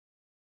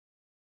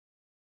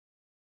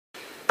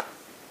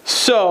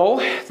So,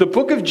 the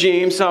book of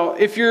James, now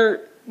if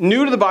you're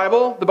new to the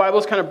Bible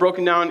is kind of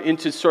broken down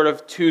into sort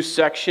of two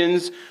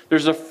sections.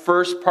 There's a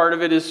first part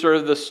of it is sort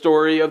of the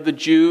story of the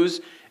Jews,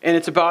 and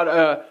it's about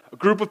a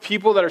group of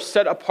people that are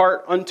set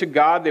apart unto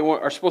God. They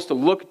are supposed to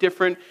look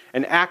different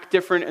and act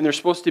different, and they're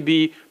supposed to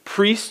be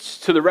priests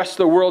to the rest of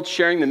the world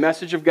sharing the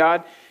message of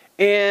God.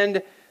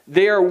 And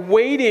they are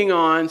waiting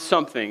on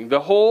something.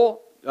 The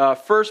whole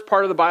first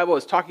part of the Bible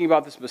is talking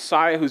about this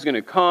Messiah who's going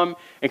to come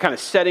and kind of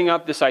setting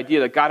up this idea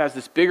that God has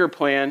this bigger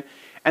plan.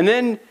 And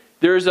then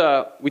there's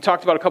we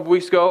talked about a couple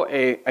weeks ago,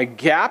 a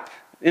gap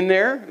in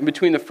there in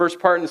between the first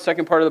part and the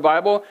second part of the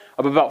Bible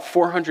of about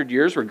 400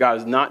 years where God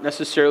is not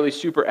necessarily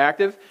super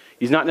active.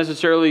 He's not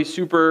necessarily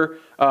super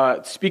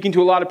speaking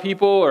to a lot of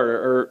people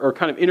or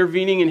kind of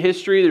intervening in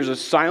history. There's a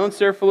silence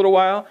there for a little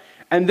while.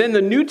 And then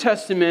the New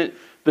Testament,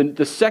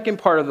 the second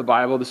part of the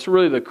Bible, this is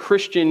really the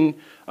Christian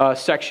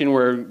section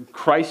where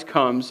Christ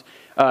comes,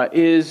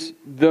 is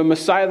the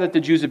Messiah that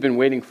the Jews have been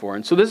waiting for.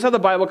 And so this is how the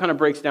Bible kind of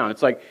breaks down.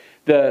 It's like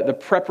the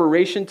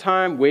preparation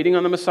time, waiting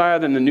on the Messiah.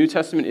 Then the New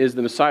Testament is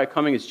the Messiah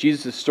coming. It's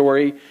Jesus'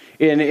 story.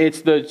 And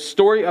it's the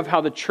story of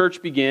how the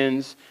church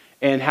begins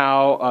and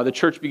how the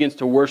church begins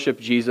to worship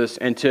Jesus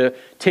and to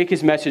take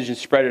his message and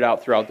spread it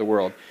out throughout the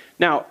world.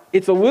 Now,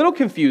 it's a little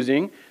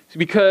confusing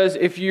because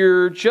if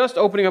you're just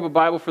opening up a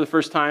Bible for the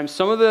first time,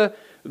 some of the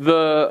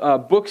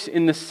books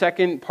in the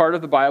second part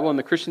of the Bible, in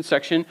the Christian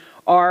section,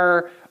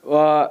 are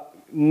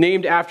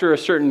named after a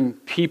certain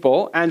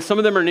people, and some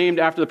of them are named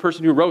after the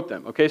person who wrote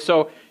them. Okay,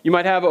 so you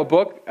might have a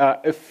book,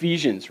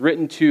 Ephesians,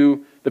 written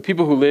to the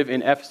people who live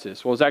in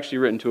Ephesus. Well, it's actually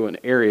written to an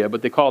area,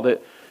 but they called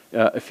it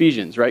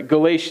Ephesians, right?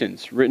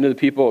 Galatians, written to the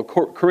people,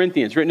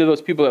 Corinthians, written to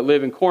those people that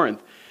live in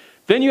Corinth.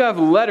 Then you have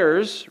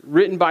letters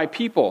written by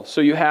people. So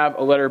you have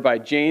a letter by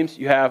James,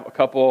 you have a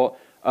couple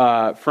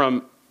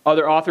from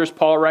other authors.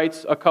 Paul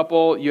writes a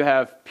couple, you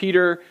have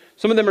Peter.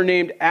 Some of them are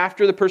named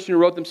after the person who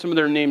wrote them, some of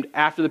them are named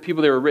after the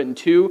people they were written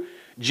to.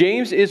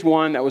 James is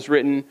one that was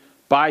written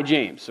by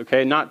James,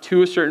 okay? Not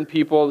to a certain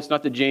people. It's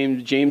not the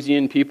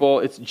Jamesian people.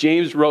 It's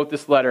James wrote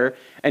this letter,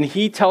 and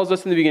he tells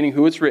us in the beginning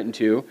who it's written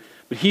to,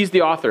 but he's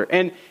the author.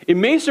 And it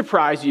may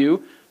surprise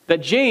you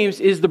that James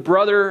is the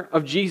brother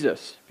of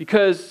Jesus,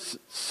 because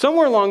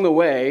somewhere along the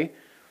way,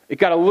 it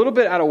got a little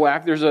bit out of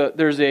whack. There's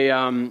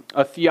a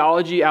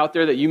theology out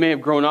there that you may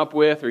have grown up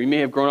with, or you may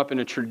have grown up in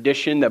a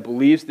tradition that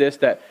believes this,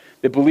 that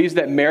believes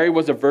that Mary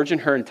was a virgin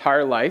her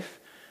entire life,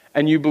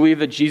 and you believe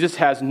that Jesus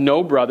has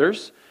no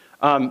brothers.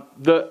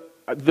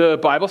 The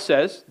Bible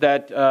says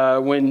that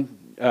when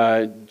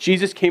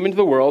Jesus came into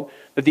the world,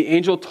 that the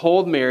angel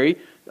told Mary,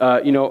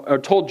 or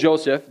told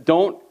Joseph,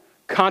 don't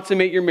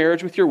consummate your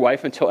marriage with your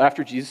wife until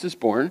after Jesus is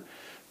born.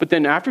 But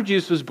then after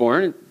Jesus was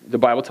born, the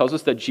Bible tells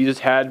us that Jesus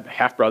had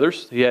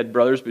half-brothers. He had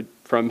brothers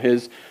from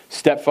his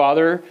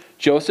stepfather,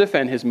 Joseph,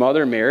 and his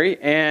mother, Mary.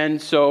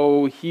 And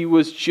so he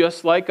was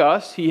just like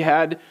us. He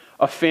had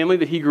a family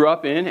that he grew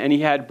up in, and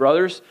he had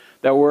brothers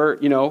that were,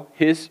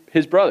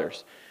 his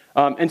brothers.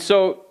 And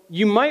so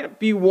you might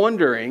be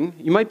wondering,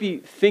 you might be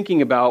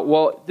thinking about,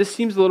 well, this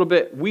seems a little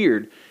bit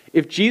weird.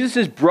 If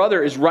Jesus'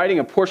 brother is writing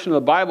a portion of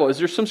the Bible, is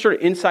there some sort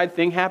of inside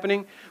thing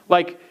happening?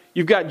 Like,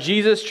 you've got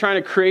Jesus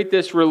trying to create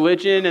this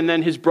religion, and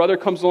then his brother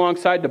comes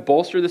alongside to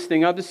bolster this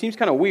thing up. This seems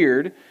kind of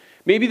weird.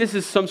 Maybe this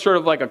is some sort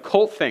of like a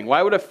cult thing.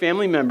 Why would a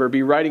family member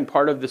be writing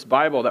part of this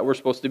Bible that we're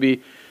supposed to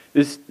be?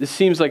 This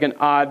seems like an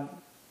odd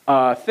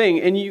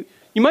thing. And you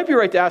might be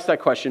right to ask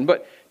that question,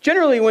 but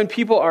generally when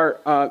people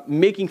are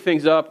making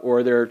things up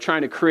or they're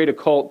trying to create a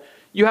cult,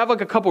 you have like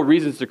a couple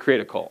reasons to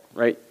create a cult,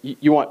 right?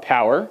 You want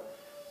power,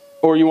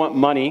 or you want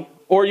money,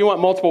 or you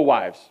want multiple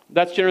wives.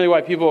 That's generally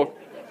why people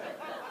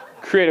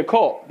create a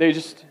cult.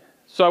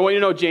 So I want you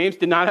to know James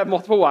did not have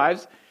multiple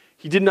wives.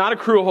 He did not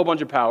accrue a whole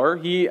bunch of power.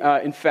 He,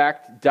 in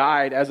fact,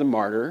 died as a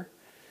martyr.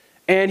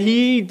 And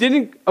he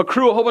didn't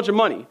accrue a whole bunch of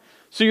money.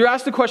 So you're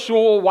asked the question,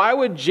 well, why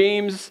would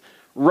James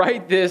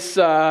write this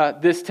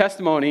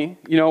testimony?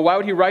 Why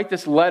would he write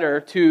this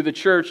letter to the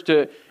church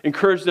to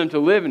encourage them to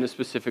live in a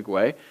specific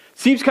way?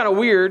 Seems kind of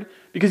weird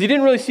because he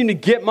didn't really seem to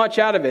get much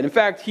out of it. In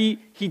fact, he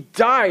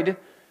died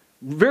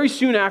very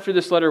soon after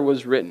this letter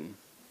was written.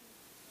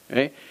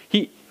 Okay?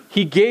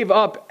 He gave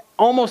up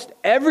almost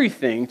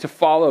everything to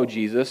follow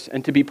Jesus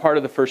and to be part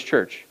of the first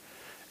church.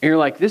 And you're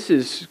like, this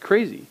is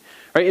crazy.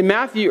 Right?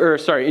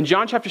 In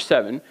John chapter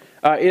 7,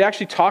 it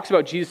actually talks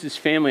about Jesus'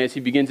 family as he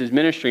begins his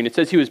ministry. And it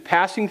says he was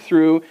passing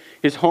through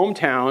his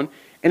hometown,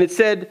 and it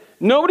said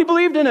nobody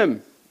believed in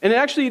him. And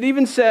it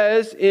even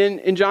says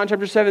in John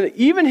chapter 7 that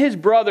even his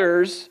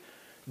brothers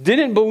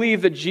didn't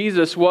believe that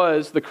Jesus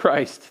was the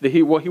Christ, that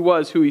he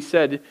was who he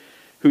said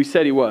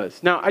he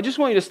was. Now, I just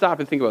want you to stop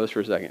and think about this for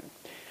a second.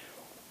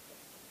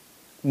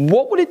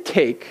 What would it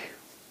take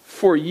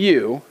for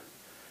you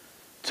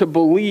to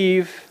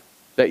believe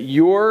that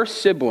your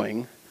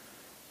sibling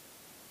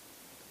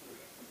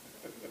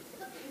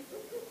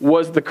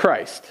was the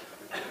Christ?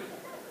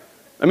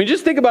 I mean,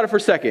 just think about it for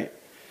a second.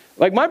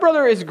 Like, my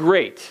brother is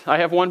great. I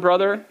have one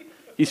brother.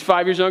 He's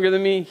 5 years younger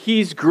than me.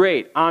 He's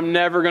great. I'm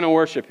never going to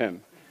worship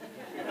him.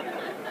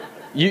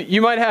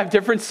 You might have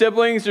different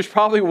siblings. There's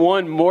probably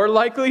one more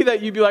likely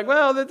that you'd be like,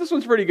 well, this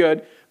one's pretty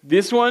good.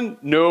 This one,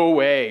 no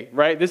way,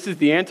 right? This is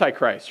the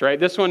Antichrist, right?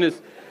 This one is...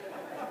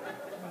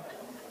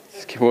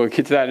 We'll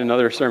get to that in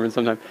another sermon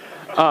sometime.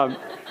 And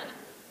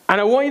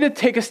I want you to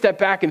take a step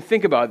back and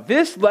think about it.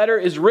 This letter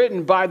is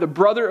written by the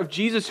brother of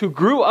Jesus who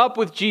grew up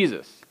with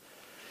Jesus.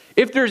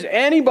 If there's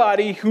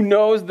anybody who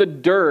knows the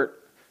dirt,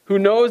 who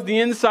knows the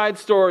inside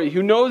story,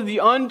 who knows the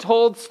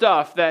untold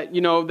stuff that,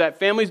 that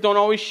families don't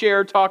always share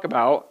or talk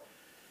about,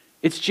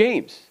 it's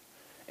James.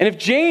 And if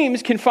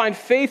James can find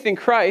faith in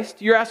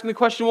Christ, you're asking the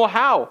question, well,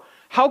 how?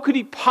 How could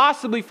he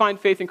possibly find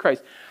faith in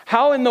Christ?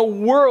 How in the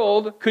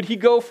world could he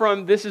go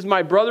from, this is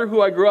my brother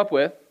who I grew up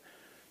with,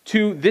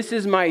 to this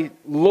is my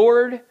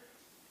Lord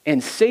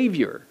and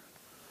Savior?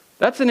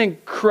 That's an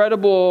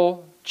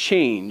incredible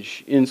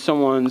change in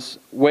someone's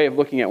way of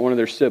looking at one of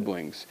their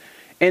siblings.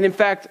 And in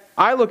fact,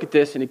 I look at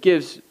this and it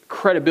gives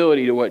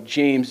credibility to what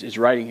James is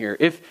writing here.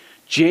 If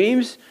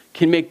James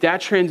can make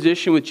that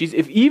transition with Jesus,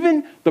 if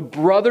even the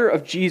brother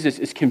of Jesus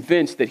is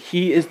convinced that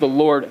he is the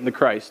Lord and the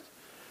Christ,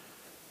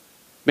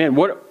 man,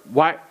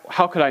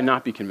 how could I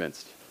not be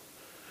convinced?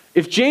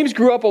 If James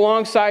grew up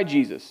alongside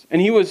Jesus and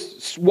he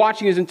was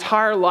watching his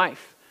entire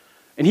life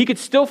and he could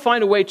still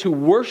find a way to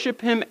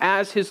worship him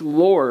as his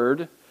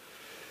Lord,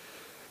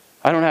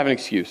 I don't have an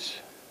excuse.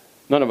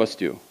 None of us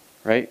do,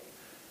 right?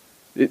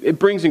 It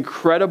brings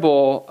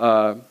incredible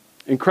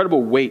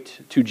weight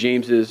to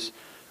James's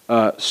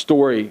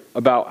story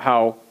about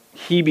how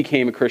he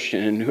became a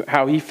Christian and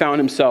how he found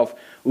himself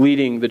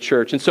leading the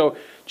church. And so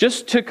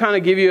just to kind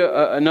of give you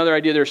another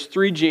idea, there's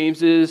 3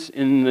 Jameses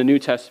in the New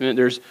Testament.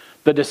 There's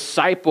the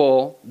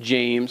disciple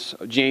James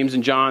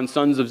and John,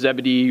 sons of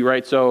Zebedee,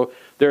 right? So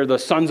they're the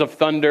sons of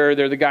thunder.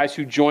 They're the guys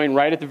who joined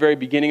right at the very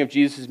beginning of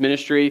Jesus'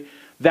 ministry.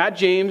 That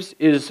James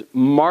is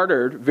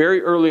martyred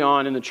very early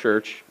on in the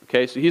church.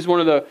 Okay, so he's one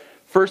of the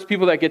first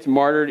people that gets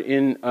martyred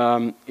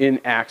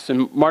in Acts.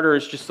 And martyr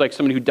is just like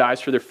somebody who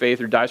dies for their faith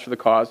or dies for the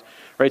cause,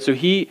 right? So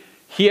he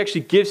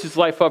actually gives his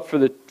life up for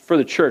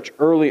the church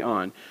early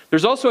on.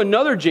 There's also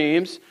another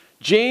James,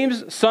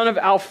 son of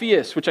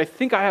Alphaeus, which I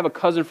think I have a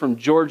cousin from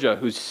Georgia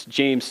who's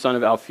James, son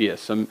of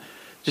Alphaeus.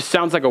 Just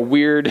sounds like a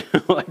weird,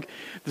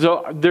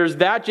 so there's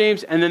that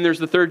James, and then there's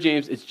the third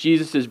James. It's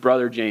Jesus'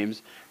 brother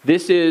James.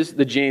 This is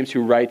the James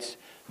who writes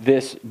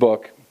this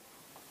book.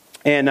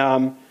 And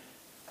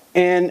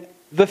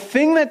the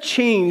thing that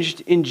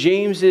changed in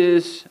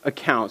James's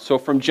account, so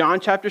from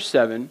John chapter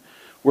 7,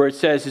 where it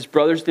says his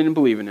brothers didn't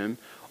believe in him,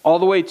 all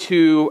the way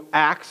to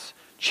Acts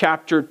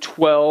chapter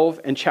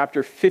 12 and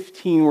chapter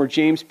 15, where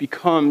James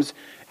becomes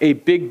a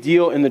big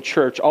deal in the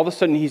church. All of a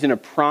sudden, he's in a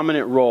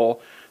prominent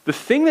role. The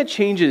thing that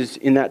changes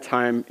in that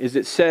time is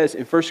it says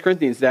in 1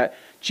 Corinthians that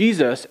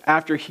Jesus,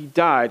 after he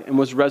died and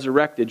was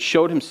resurrected,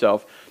 showed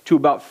himself to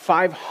about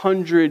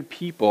 500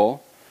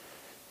 people.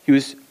 He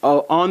was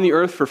on the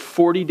earth for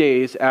 40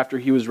 days after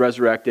he was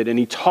resurrected, and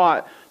he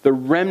taught the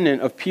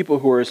remnant of people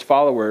who were his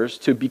followers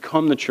to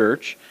become the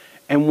church.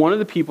 And one of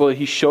the people that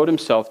he showed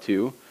himself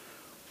to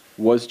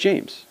was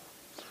James.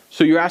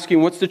 So you're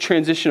asking, what's the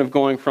transition of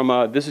going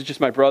from this is just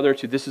my brother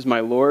to this is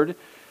my Lord?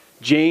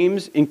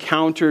 James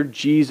encountered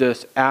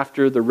Jesus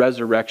after the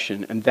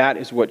resurrection, and that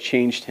is what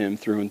changed him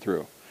through and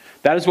through.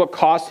 That is what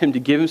caused him to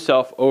give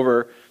himself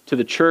over to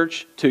the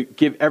church, to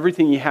give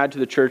everything he had to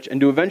the church, and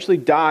to eventually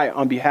die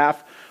on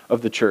behalf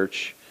of the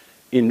church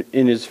in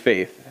his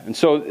faith. And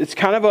so it's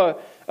kind of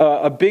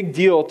a big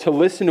deal to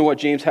listen to what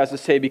James has to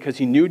say, because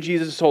he knew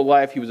Jesus his whole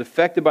life, he was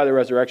affected by the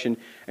resurrection,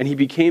 and he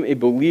became a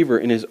believer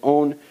in his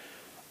own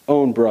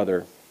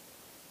brother.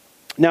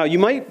 Now, you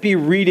might be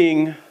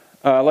reading,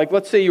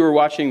 let's say you were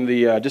watching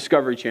the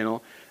Discovery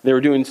Channel, they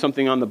were doing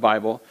something on the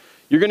Bible.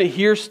 You're going to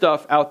hear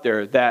stuff out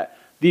there that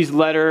these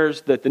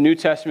letters, that the New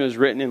Testament was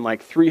written in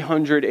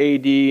 300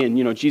 AD,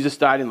 and Jesus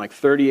died in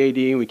 30 AD,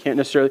 and we can't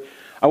necessarily...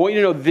 I want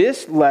you to know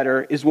this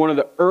letter is one of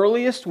the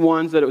earliest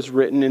ones that it was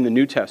written in the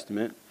New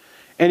Testament,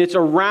 and it's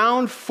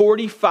around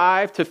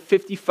 45 to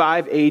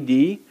 55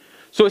 AD.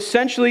 So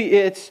essentially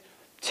it's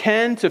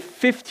 10 to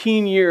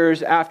 15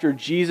 years after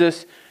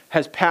Jesus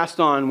has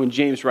passed on when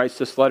James writes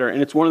this letter,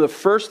 and it's one of the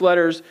first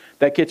letters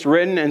that gets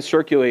written and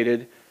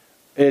circulated.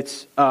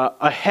 It's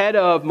ahead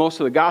of most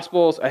of the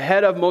Gospels,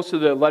 ahead of most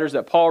of the letters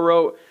that Paul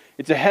wrote.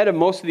 It's ahead of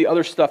most of the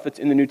other stuff that's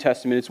in the New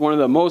Testament. It's one of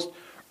the most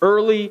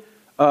early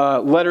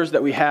letters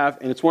that we have,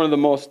 and it's one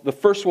of the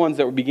first ones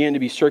that began to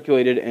be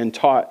circulated and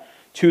taught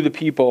to the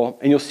people,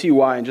 and you'll see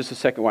why in just a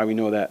second why we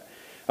know that.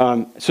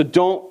 So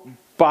don't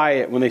buy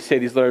it when they say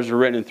these letters were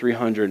written in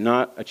 300.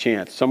 Not a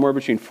chance. Somewhere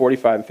between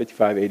 45 and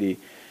 55 AD.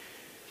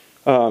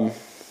 All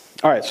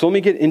right, so let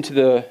me get into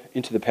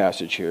the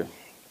passage here.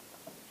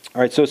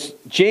 All right, so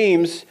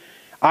James,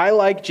 I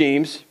like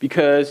James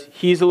because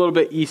he's a little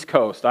bit East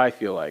Coast, I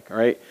feel like, all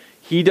right?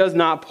 He does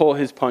not pull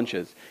his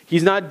punches.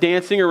 He's not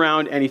dancing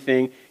around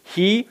anything.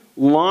 He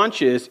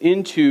launches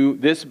into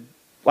this,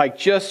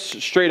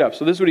 just straight up.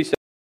 So this is what he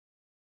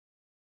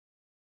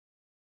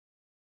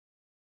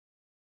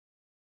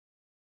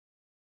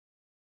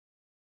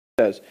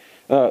says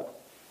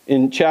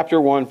in chapter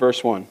 1,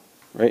 verse 1,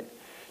 right?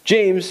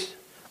 James,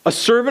 a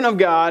servant of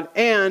God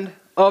and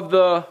of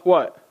the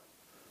what?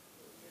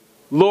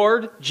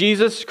 Lord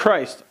Jesus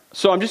Christ.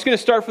 So I'm just going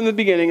to start from the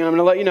beginning, and I'm going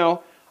to let you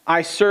know,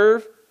 I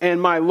serve,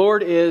 and my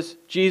Lord is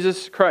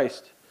Jesus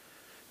Christ.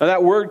 Now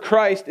that word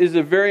Christ is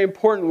a very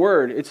important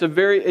word.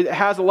 It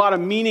has a lot of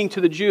meaning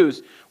to the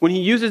Jews. When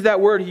he uses that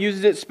word, he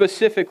uses it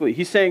specifically.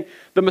 He's saying,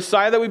 the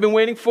Messiah that we've been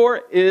waiting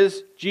for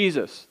is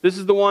Jesus. This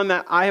is the one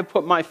that I have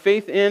put my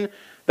faith in,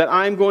 that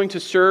I'm going to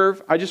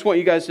serve. I just want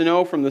you guys to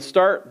know from the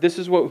start, this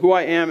is who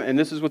I am, and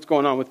this is what's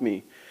going on with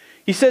me.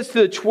 He says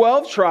to the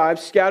 12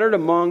 tribes scattered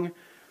among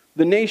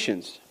the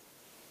nations.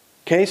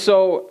 Okay,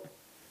 so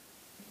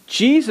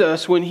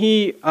Jesus, when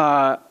he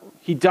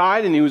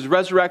died and he was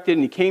resurrected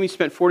and he came, he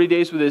spent 40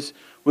 days with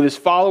his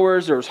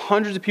followers. There was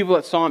hundreds of people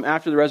that saw him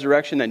after the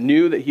resurrection that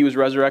knew that he was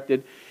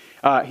resurrected.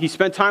 He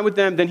spent time with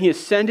them. Then he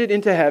ascended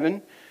into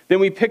heaven. Then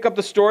we pick up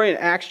the story in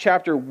Acts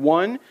chapter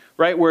 1,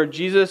 right, where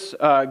Jesus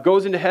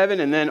goes into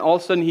heaven, and then all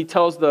of a sudden he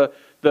tells the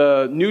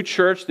new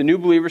church, the new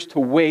believers, to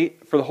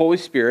wait for the Holy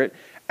Spirit.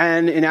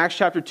 And in Acts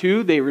chapter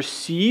 2, they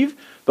receive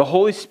the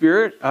Holy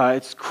Spirit.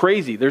 It's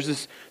crazy.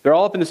 They're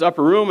all up in this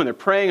upper room and they're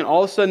praying, and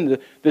all of a sudden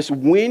this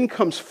wind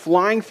comes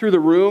flying through the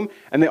room,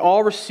 and they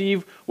all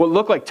receive what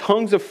look like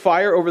tongues of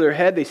fire over their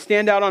head. They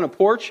stand out on a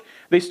porch.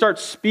 They start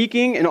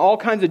speaking in all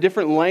kinds of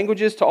different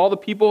languages to all the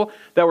people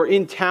that were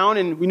in town.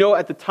 And we know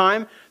at the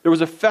time there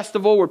was a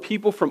festival where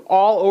people from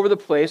all over the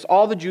place,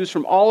 all the Jews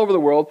from all over the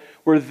world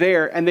were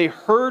there, and they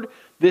heard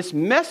this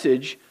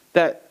message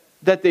that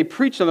they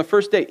preached on the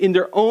first day in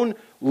their own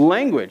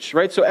language,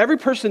 right? So every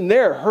person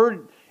there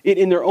heard it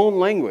in their own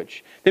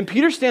language. Then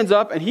Peter stands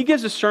up and he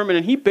gives a sermon,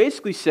 and he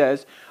basically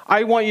says,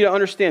 I want you to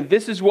understand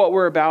this is what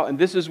we're about, and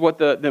this is what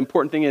the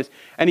important thing is.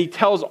 And he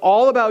tells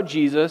all about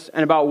Jesus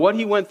and about what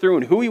he went through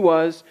and who he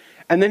was.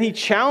 And then he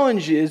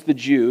challenges the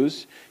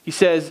Jews. He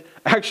says,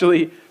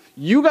 actually,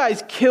 you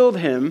guys killed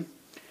him,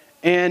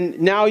 and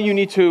now you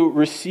need to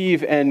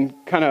receive and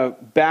kind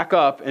of back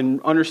up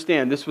and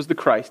understand this was the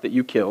Christ that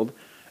you killed.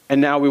 And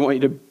now we want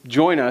you to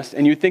join us.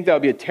 And you'd think that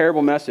would be a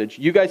terrible message.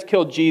 You guys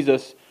killed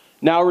Jesus.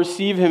 Now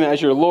receive him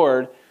as your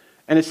Lord.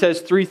 And it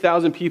says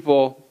 3,000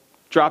 people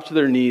drop to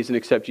their knees and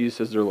accept Jesus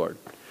as their Lord.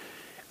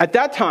 At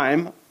that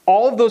time,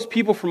 all of those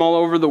people from all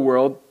over the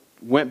world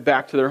went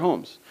back to their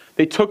homes.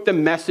 They took the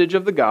message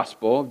of the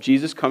gospel, of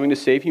Jesus coming to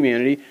save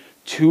humanity,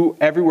 to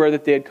everywhere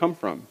that they had come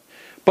from.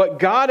 But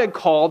God had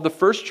called the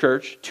first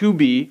church to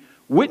be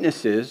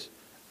witnesses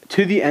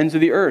to the ends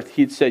of the earth.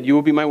 He had said, you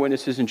will be my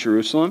witnesses in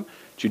Jerusalem,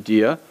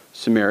 Judea,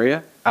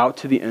 Samaria, out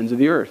to the ends of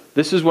the earth.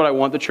 This is what I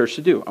want the church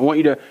to do. I want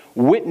you to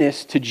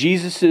witness to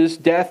Jesus'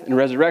 death and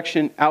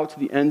resurrection out to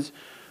the ends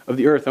of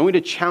the earth. I want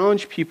you to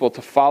challenge people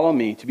to follow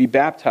me, to be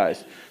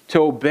baptized,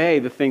 to obey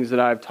the things that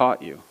I've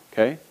taught you.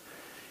 Okay?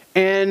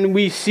 And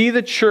we see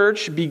the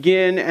church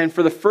begin, and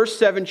for the first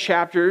 7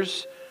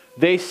 chapters,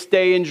 they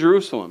stay in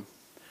Jerusalem.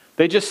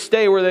 They just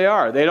stay where they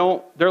are.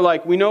 They're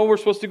like, we know we're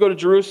supposed to go to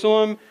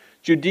Jerusalem,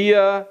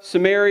 Judea,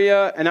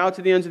 Samaria, and out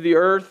to the ends of the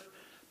earth.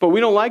 But we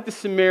don't like the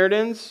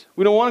Samaritans.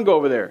 We don't want to go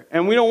over there.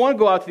 And we don't want to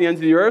go out to the ends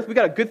of the earth. We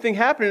got a good thing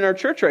happening in our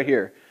church right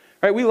here.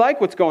 Right? We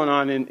like what's going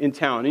on in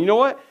town. And you know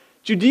what?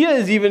 Judea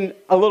is even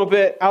a little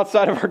bit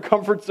outside of our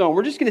comfort zone.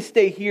 We're just going to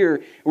stay here,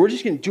 and we're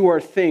just going to do our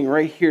thing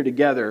right here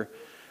together.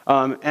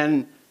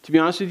 And to be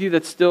honest with you,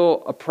 that's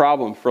still a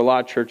problem for a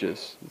lot of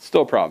churches. It's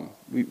still a problem.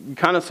 We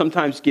kind of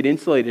sometimes get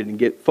insulated and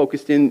get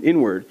focused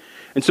inward.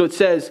 And so it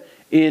says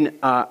in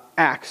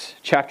Acts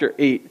chapter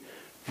 8,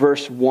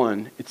 verse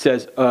 1, it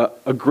says,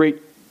 a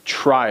great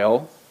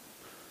trial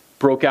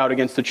broke out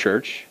against the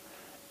church,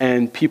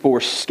 and people were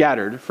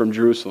scattered from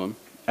Jerusalem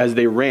as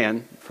they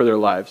ran for their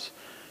lives.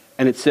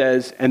 And it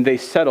says, and they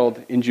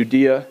settled in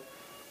Judea,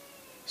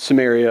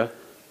 Samaria,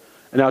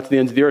 and out to the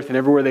ends of the earth. And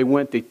everywhere they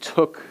went, they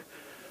took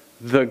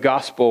the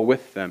gospel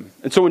with them.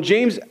 And so when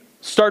James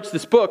starts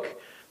this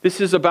book,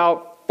 this is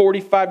about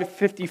 45 to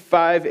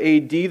 55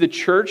 AD. The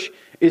church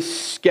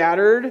is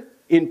scattered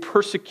in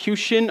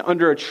persecution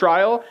under a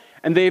trial,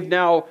 and they've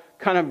now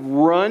kind of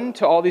run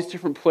to all these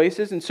different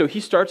places. And so he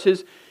starts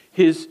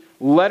his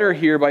letter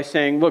here by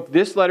saying, look,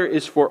 this letter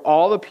is for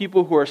all the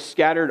people who are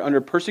scattered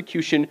under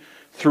persecution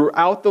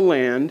throughout the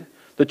land,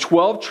 the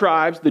 12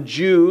 tribes, the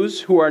Jews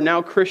who are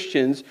now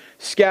Christians,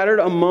 scattered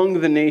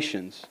among the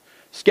nations,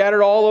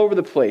 scattered all over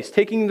the place,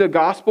 taking the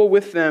gospel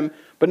with them,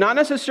 but not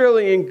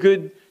necessarily in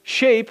good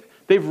shape.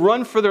 They've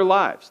run for their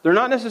lives. They're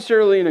not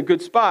necessarily in a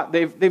good spot.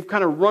 They've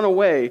kind of run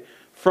away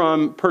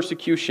from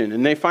persecution,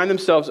 and they find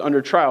themselves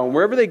under trial. And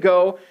wherever they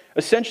go,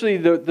 essentially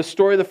the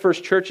story of the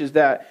first church is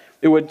that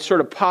it would sort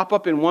of pop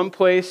up in one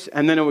place,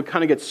 and then it would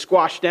kind of get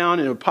squashed down,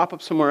 and it would pop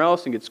up somewhere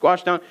else and get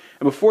squashed down.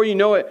 And before you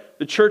know it,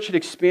 the church had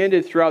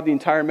expanded throughout the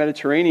entire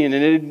Mediterranean,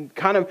 and it had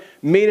kind of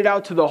made it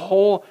out to the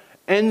whole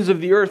ends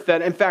of the earth,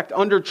 that in fact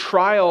under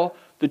trial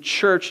the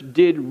church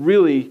did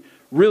really,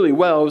 really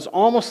well. It was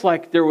almost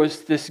like there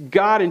was this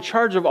God in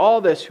charge of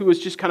all this who was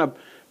just kind of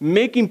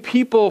making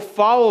people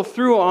follow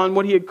through on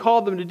what he had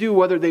called them to do,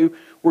 whether they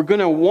were going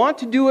to want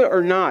to do it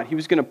or not. He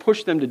was going to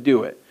push them to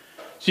do it.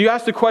 So you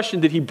ask the question,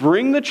 did he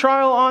bring the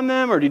trial on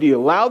them or did he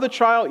allow the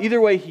trial? Either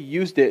way, he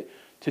used it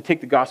to take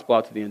the gospel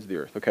out to the ends of the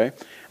earth, okay?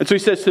 And so he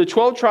says, to the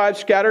 12 tribes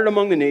scattered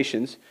among the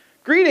nations,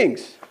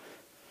 greetings.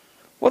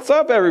 What's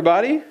up,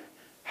 everybody?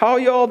 How are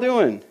you all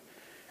doing?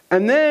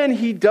 And then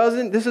he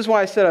doesn't, this is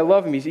why I said I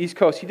love him, he's East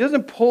Coast. He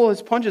doesn't pull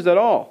his punches at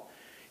all.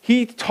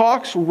 He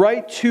talks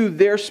right to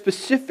their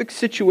specific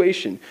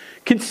situation.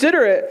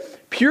 Consider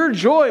it pure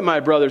joy, my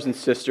brothers and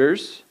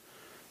sisters.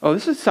 Oh,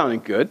 this is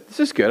sounding good. This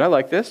is good. I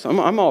like this.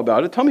 I'm all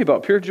about it. Tell me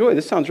about pure joy.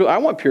 This sounds real. I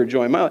want pure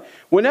joy in my life.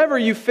 Whenever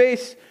you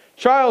face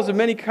trials of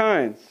many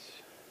kinds.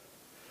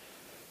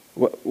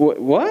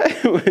 What?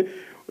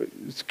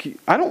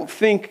 I don't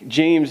think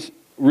James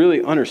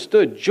really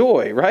understood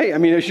joy, right? I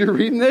mean, as you're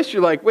reading this,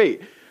 you're like,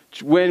 wait,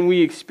 when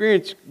we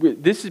experience,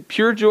 this is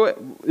pure joy.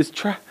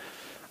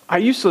 I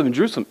used to live in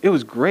Jerusalem. It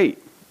was great.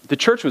 The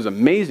church was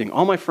amazing.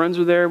 All my friends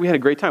were there. We had a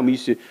great time.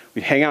 We'd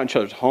hang out in each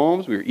other's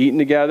homes. We were eating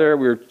together.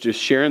 We were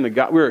just sharing the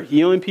God. We were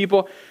healing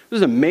people. It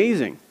was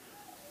amazing.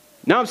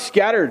 Now I'm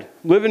scattered,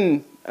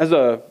 living as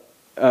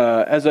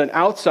an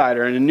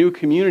outsider in a new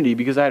community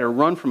because I had to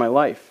run for my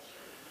life.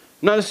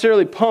 I'm not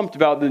necessarily pumped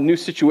about the new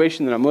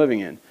situation that I'm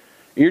living in.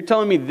 You're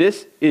telling me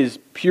this is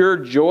pure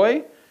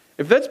joy?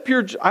 If that's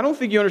pure, I don't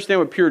think you understand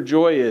what pure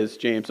joy is,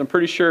 James. I'm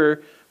pretty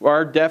sure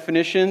our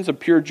definitions of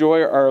pure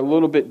joy are a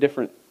little bit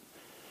different.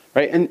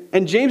 Right?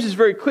 And James is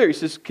very clear. He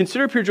says,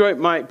 consider pure joy,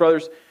 my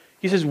brothers.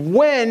 He says,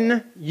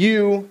 when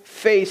you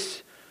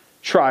face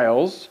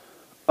trials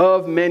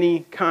of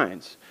many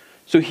kinds.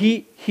 So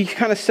he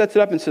kind of sets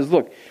it up and says,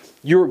 look,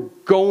 you're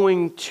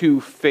going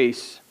to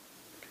face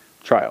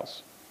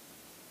trials.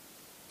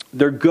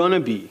 There are going to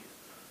be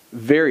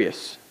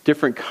various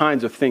different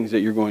kinds of things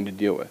that you're going to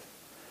deal with.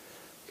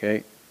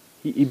 Okay?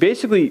 He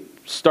basically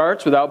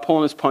starts without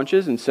pulling his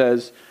punches and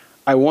says,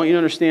 I want you to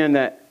understand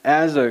that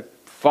as a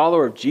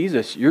follower of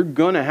Jesus, you're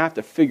going to have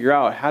to figure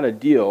out how to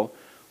deal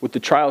with the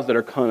trials that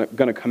are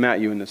going to come at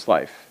you in this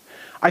life.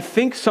 I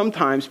think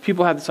sometimes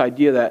people have this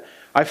idea that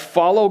I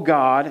follow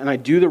God and I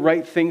do the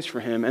right things for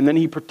him, and then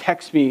he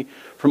protects me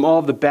from all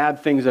of the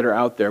bad things that are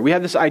out there. We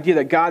have this idea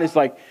that God is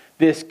like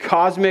this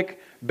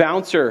cosmic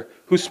bouncer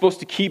who's supposed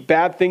to keep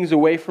bad things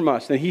away from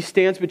us, and he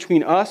stands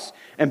between us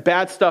and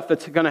bad stuff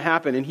that's going to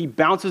happen, and he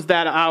bounces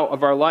that out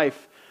of our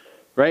life.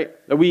 Right?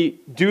 That we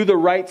do the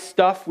right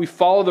stuff, we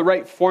follow the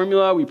right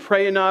formula, we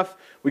pray enough,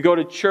 we go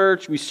to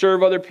church, we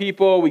serve other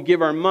people, we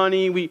give our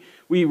money,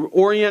 we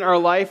orient our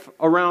life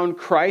around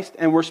Christ,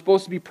 and we're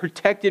supposed to be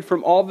protected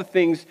from all the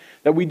things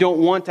that we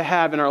don't want to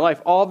have in our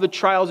life. All the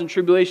trials and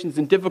tribulations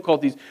and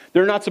difficulties,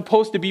 they're not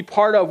supposed to be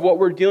part of what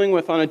we're dealing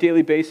with on a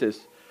daily basis.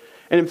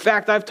 And in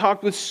fact, I've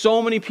talked with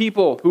so many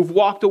people who've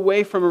walked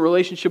away from a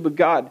relationship with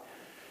God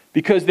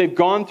because they've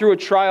gone through a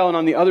trial, and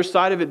on the other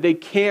side of it, they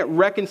can't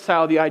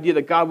reconcile the idea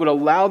that God would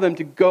allow them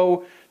to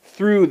go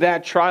through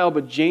that trial.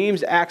 But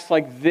James acts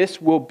like this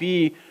will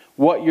be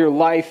what your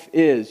life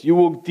is. You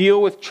will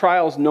deal with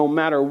trials no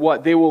matter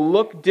what. They will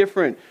look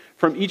different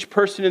from each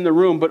person in the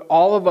room, but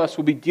all of us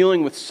will be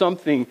dealing with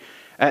something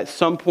at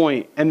some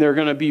point, and there are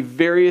going to be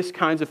various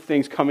kinds of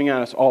things coming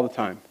at us all the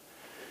time.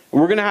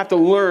 And we're going to have to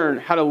learn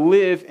how to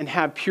live and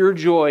have pure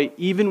joy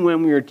even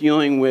when we are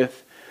dealing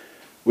with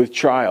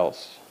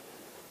trials.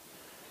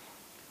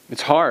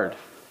 It's hard,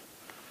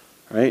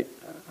 right?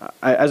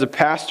 As a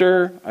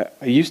pastor,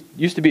 I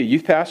used to be a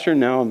youth pastor.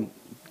 Now I'm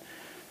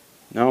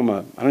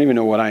I don't even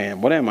know what I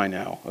am. What am I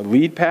now? A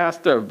lead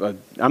pastor?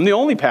 I'm the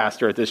only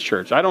pastor at this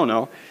church. I don't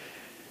know.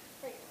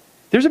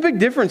 There's a big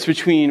difference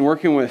between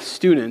working with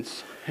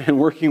students and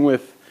working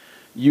with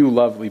you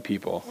lovely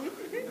people.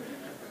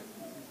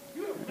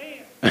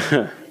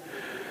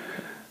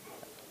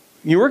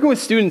 You're working with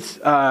students,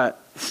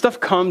 stuff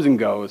comes and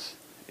goes.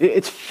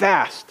 It's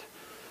fast.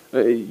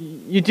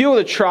 You deal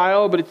with a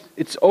trial, but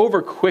it's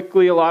over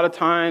quickly a lot of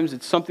times.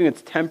 It's something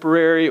that's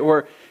temporary,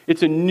 or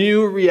it's a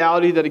new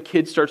reality that a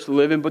kid starts to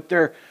live in, but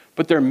they're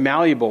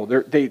malleable.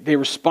 They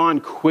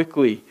respond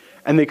quickly,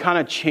 and they kind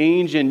of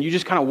change, and you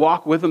just kind of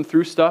walk with them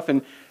through stuff,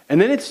 and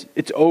then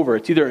it's over.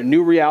 It's either a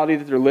new reality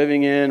that they're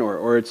living in,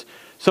 or it's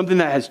something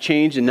that has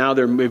changed, and now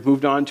they've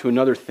moved on to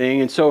another thing.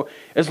 And so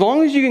as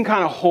long as you can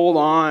kind of hold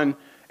on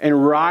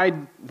and ride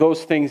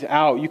those things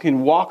out, you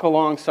can walk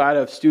alongside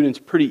of students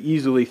pretty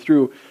easily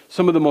through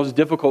some of the most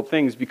difficult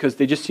things because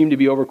they just seem to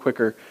be over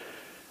quicker.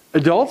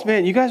 Adults,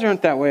 man, you guys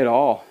aren't that way at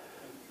all.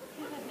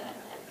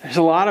 There's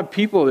a lot of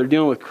people that are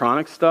dealing with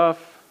chronic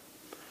stuff,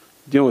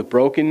 dealing with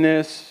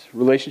brokenness,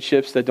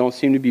 relationships that don't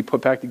seem to be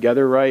put back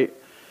together right.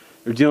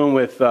 They're dealing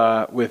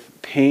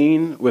with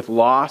pain, with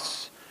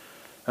loss,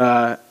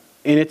 and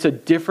it's a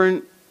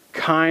different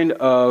kind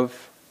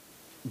of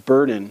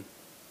burden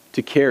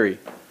to carry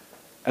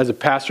as a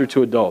pastor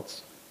to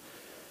adults.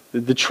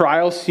 The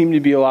trials seem to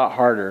be a lot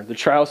harder. The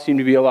trials seem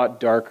to be a lot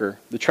darker.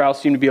 The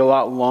trials seem to be a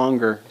lot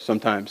longer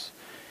sometimes.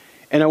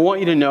 And I want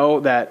you to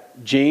know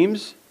that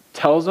James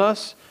tells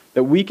us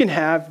that we can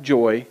have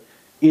joy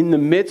in the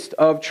midst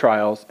of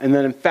trials, and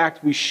that in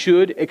fact we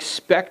should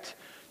expect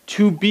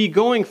to be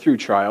going through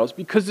trials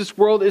because this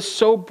world is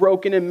so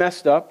broken and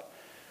messed up.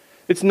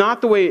 It's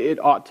not the way it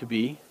ought to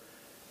be.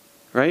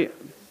 right?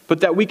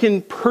 But that we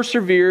can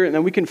persevere and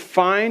that we can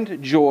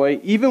find joy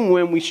even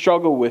when we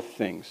struggle with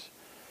things.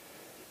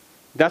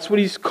 That's what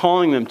he's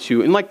calling them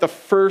to. In like the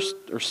first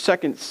or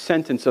second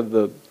sentence of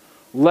the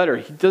letter,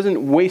 he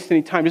doesn't waste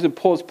any time, he doesn't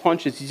pull his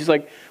punches. He's just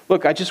like,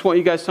 look, I just want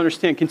you guys to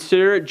understand,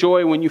 consider it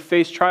joy when you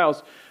face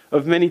trials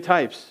of many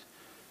types.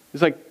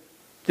 It's like,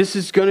 this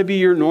is going to be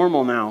your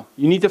normal now.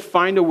 You need to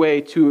find a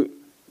way to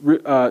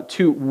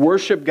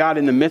worship God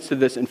in the midst of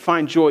this and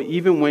find joy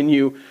even when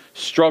you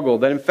struggle.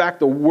 That in fact,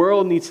 the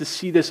world needs to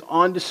see this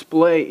on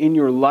display in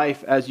your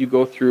life as you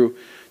go through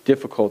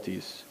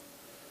difficulties.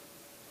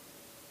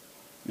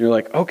 You're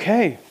like,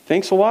 okay,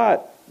 thanks a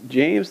lot,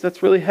 James.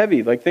 That's really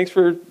heavy. Like, thanks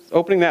for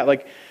opening that.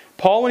 Like,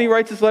 Paul, when he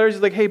writes his letters,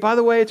 he's like, hey, by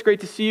the way, it's great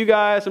to see you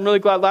guys. I'm really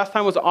glad last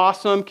time was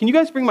awesome. Can you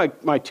guys bring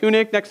my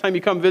tunic next time you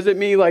come visit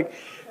me? Like,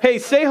 hey,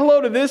 say hello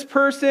to this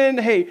person.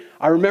 Hey,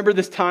 I remember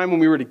this time when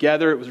we were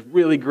together. It was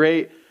really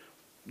great.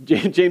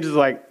 James is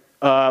like,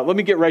 let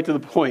me get right to the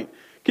point.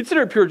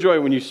 Consider it pure joy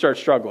when you start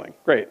struggling.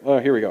 Great. Well,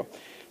 here we go.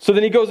 So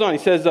then he goes on. He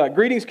says,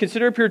 greetings,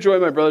 consider it pure joy,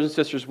 my brothers and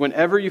sisters,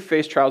 whenever you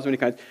face trials of any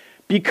kind.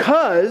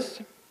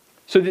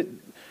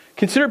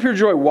 Consider it pure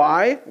joy.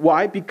 Why?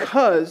 Why?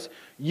 Because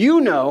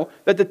you know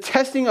that the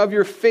testing of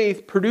your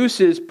faith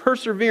produces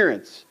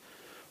perseverance.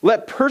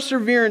 Let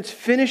perseverance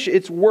finish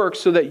its work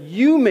so that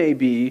you may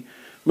be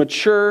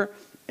mature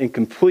and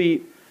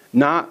complete,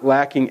 not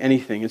lacking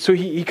anything. And so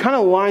he kind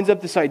of lines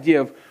up this idea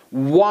of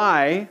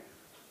why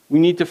we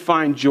need to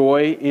find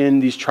joy in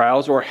these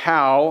trials, or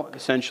how,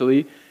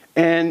 essentially.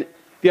 And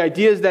the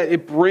idea is that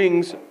it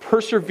brings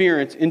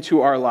perseverance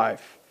into our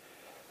life.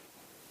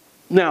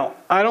 Now,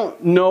 I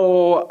don't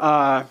know,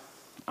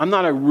 I'm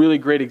not a really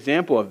great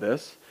example of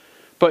this,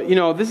 but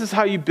this is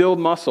how you build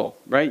muscle,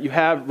 right? You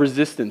have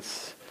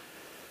resistance,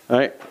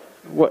 right?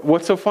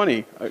 What's so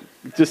funny?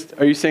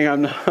 Are you saying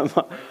I'm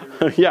not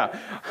yeah.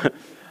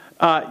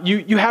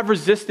 You have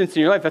resistance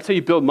in your life. That's how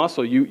you build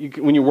muscle.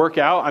 When you work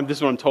out, this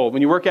is what I'm told.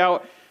 When you work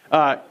out,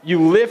 you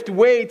lift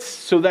weights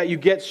so that you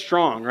get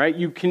strong, right?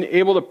 You can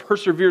able to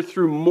persevere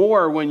through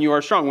more when you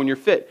are strong, when you're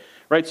fit,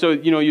 right? So,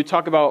 you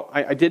talk about,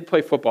 I did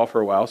play football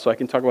for a while, so I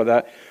can talk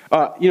about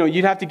that.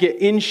 You'd have to get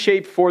in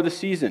shape for the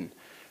season,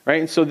 right?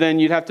 And so then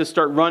you'd have to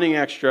start running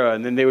extra,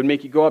 and then they would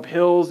make you go up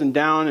hills and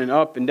down and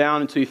up and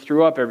down until you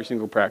threw up every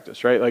single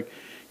practice, right? Like,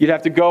 you'd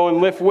have to go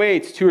and lift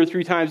weights 2 or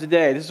 3 times a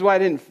day. This is why I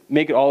didn't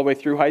make it all the way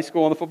through high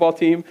school on the football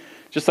team,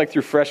 just like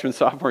through freshman,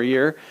 sophomore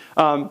year.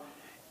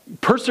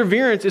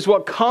 Perseverance is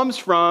what comes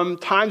from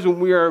times when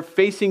we are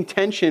facing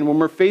tension, when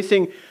we're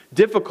facing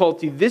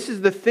difficulty. This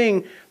is the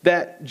thing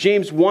that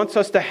James wants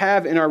us to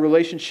have in our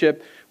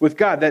relationship with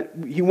God, that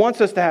he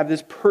wants us to have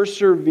this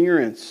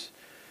perseverance.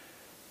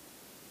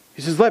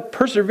 He says, let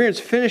perseverance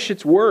finish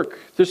its work.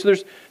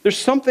 There's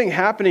something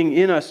happening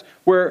in us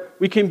where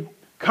we can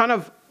kind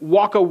of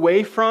walk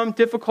away from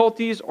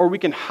difficulties, or we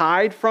can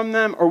hide from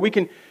them, or we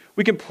can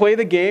play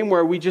the game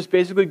where we just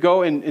basically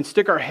go and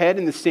stick our head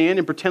in the sand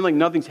and pretend like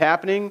nothing's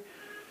happening,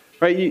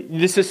 right?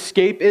 This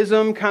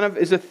escapism kind of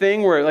is a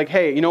thing where, like,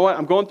 hey, you know what?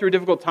 I'm going through a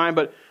difficult time,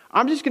 but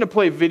I'm just going to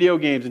play video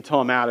games until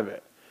I'm out of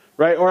it,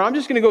 right? Or I'm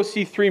just going to go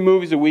see 3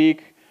 movies a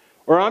week,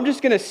 or I'm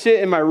just going to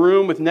sit in my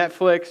room with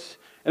Netflix,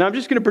 and I'm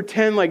just going to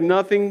pretend like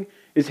nothing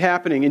is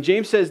happening. And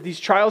James says these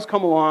trials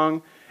come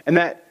along, and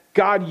that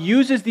God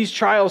uses these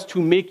trials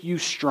to make you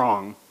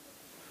strong,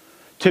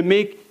 to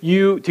give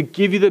you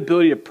the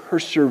ability to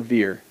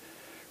persevere,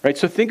 right?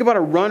 So think about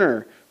a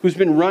runner who's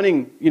been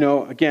running,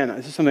 again,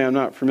 this is something I'm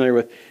not familiar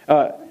with.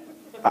 I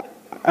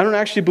don't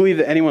actually believe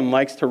that anyone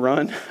likes to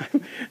run.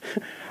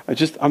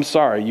 I'm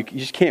sorry, you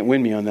just can't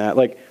win me on that.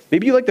 Like,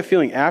 maybe you like the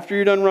feeling after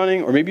you're done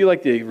running, or maybe you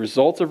like the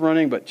results of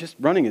running, but just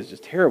running is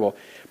just terrible.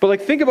 But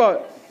like, think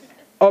about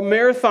a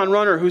marathon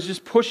runner who's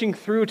just pushing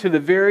through to the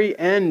very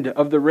end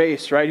of the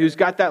race, right? Who's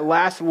got that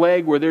last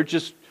leg where they're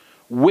just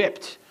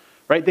whipped,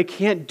 right? They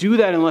can't do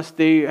that unless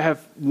they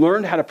have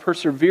learned how to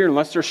persevere,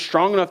 unless they're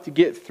strong enough to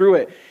get through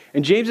it.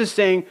 And James is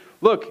saying,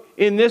 look,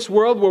 in this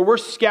world where we're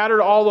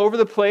scattered all over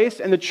the place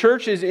and the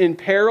church is in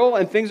peril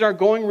and things aren't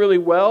going really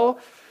well,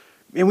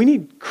 man, we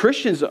need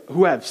Christians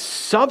who have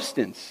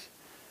substance,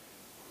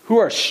 who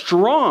are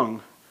strong,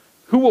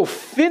 who will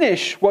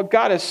finish what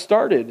God has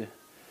started.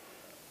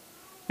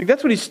 Like,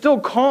 that's what he's still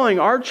calling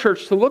our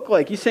church to look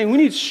like. He's saying we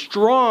need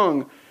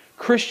strong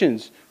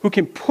Christians who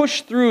can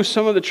push through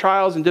some of the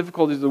trials and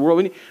difficulties of the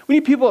world. We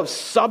need people of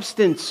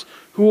substance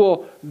who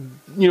will,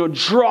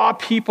 draw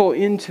people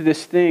into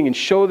this thing and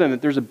show them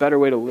that there's a better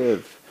way to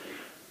live.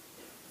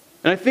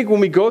 And I think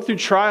when we go through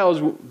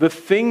trials, the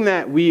thing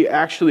that we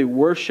actually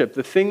worship,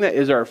 the thing that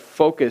is our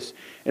focus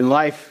in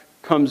life,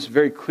 comes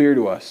very clear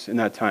to us in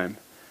that time.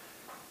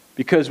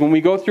 Because when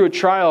we go through a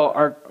trial,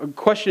 our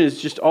question is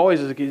just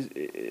always,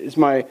 is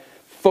my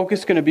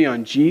focus going to be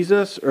on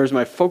Jesus, or is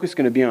my focus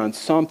going to be on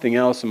something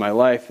else in my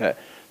life that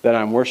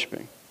I'm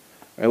worshiping?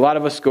 A lot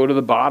of us go to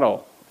the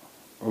bottle,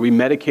 or we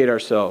medicate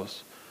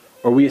ourselves,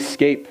 or we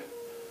escape,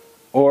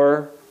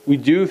 or we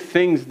do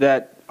things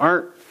that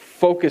aren't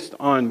focused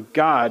on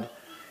God.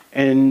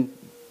 And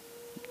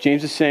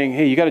James is saying,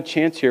 hey, you got a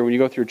chance here when you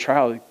go through a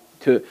trial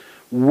to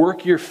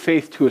work your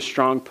faith to a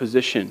strong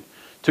position,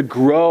 to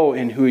grow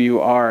in who you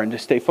are and to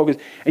stay focused.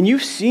 And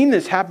you've seen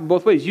this happen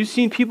both ways. You've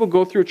seen people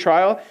go through a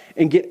trial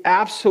and get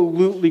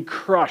absolutely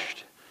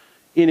crushed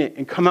in it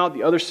and come out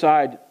the other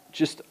side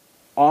just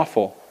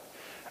awful.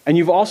 And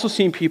you've also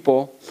seen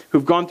people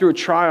who've gone through a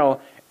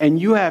trial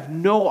and you have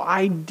no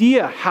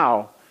idea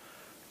how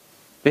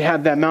they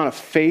have that amount of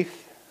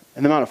faith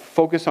and the amount of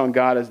focus on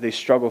God as they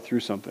struggle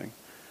through something.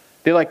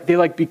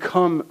 They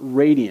become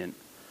radiant.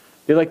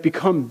 They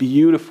become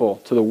beautiful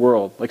to the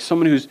world. Like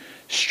someone who's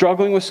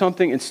struggling with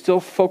something and still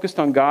focused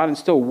on God and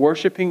still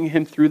worshiping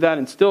Him through that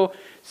and still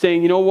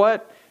saying, you know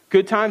what?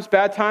 Good times,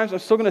 bad times, I'm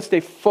still going to stay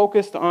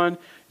focused on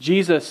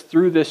Jesus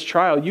through this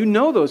trial. You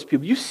know those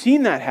people. You've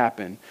seen that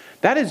happen.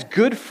 That is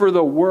good for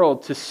the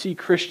world to see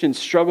Christians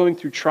struggling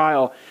through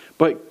trial,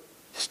 but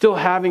still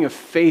having a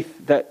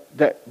faith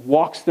that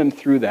walks them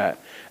through that.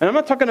 And I'm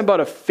not talking about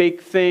a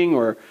fake thing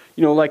or,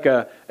 I'm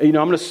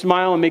going to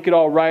smile and make it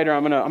all right, or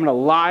I'm going to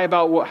lie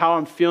about how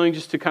I'm feeling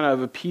just to kind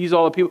of appease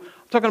all the people.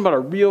 I'm talking about a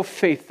real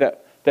faith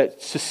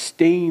that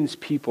sustains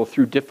people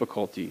through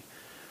difficulty.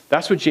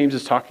 That's what James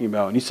is talking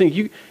about. And he's saying,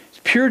 it's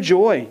pure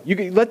joy.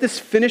 You let this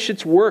finish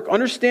its work.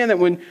 Understand that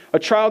when a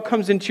trial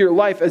comes into your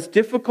life, as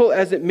difficult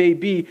as it may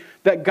be,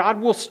 that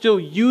God will still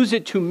use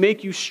it to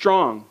make you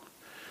strong.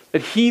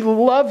 That He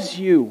loves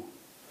you,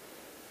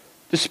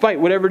 despite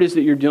whatever it is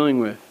that you're dealing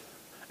with.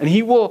 And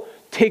He will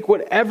take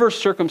whatever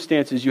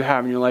circumstances you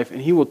have in your life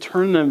and He will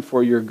turn them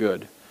for your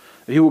good.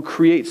 That He will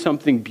create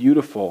something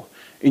beautiful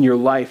in your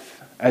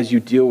life as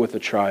you deal with a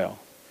trial.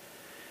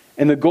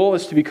 And the goal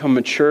is to become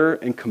mature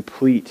and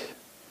complete,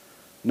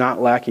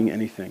 not lacking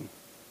anything.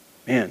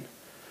 Man,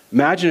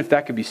 imagine if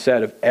that could be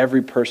said of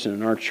every person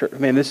in our church.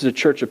 Man, this is a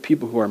church of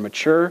people who are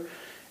mature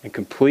and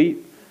complete,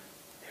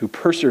 who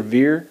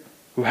persevere,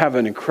 who have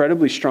an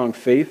incredibly strong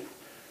faith.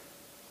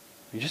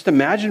 Just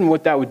imagine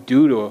what that would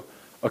do to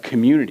a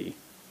community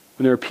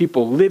when there are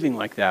people living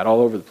like that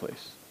all over the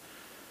place.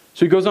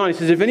 So he goes on, he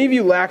says, if any of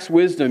you lacks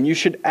wisdom, you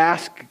should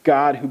ask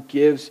God who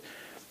gives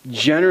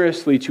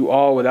generously to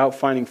all without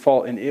finding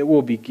fault, and it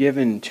will be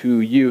given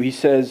to you. He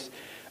says,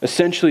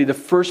 essentially, the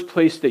first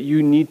place that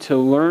you need to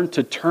learn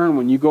to turn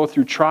when you go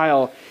through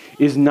trial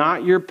is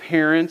not your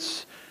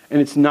parents,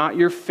 and it's not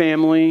your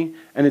family,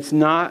 and it's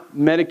not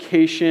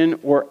medication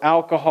or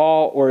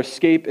alcohol or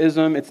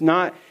escapism. It's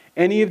not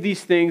any of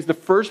these things. The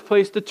first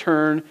place to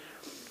turn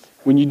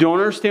when you don't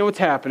understand what's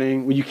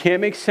happening, when you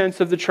can't make sense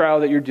of the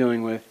trial that you're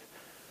dealing with,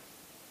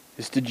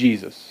 is to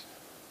Jesus.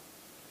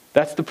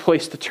 That's the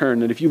place to turn.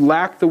 That if you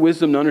lack the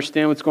wisdom to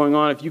understand what's going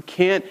on, if you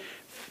can't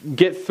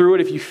get through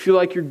it, if you feel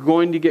like you're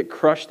going to get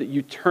crushed, that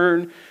you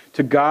turn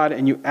to God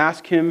and you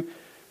ask Him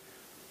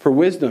for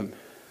wisdom.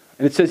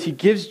 And it says He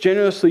gives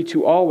generously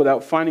to all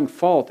without finding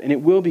fault, and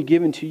it will be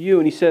given to you.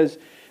 And He says,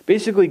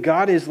 basically,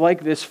 God is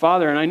like this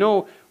Father. And I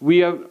know we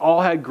have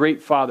all had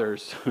great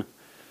fathers.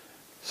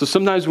 So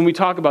sometimes when we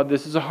talk about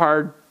this, it's a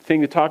hard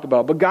thing to talk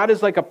about. But God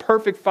is like a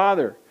perfect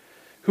Father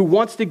who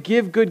wants to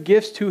give good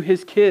gifts to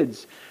His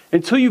kids.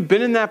 Until you've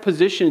been in that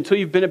position, until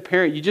you've been a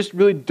parent, you just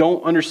really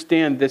don't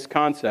understand this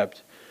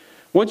concept.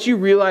 Once you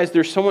realize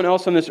there's someone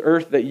else on this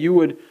earth that you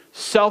would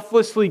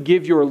selflessly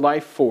give your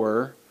life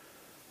for,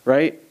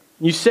 right?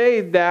 You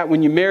say that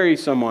when you marry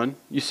someone,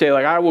 you say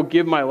I will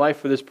give my life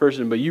for this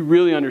person, but you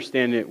really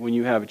understand it when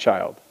you have a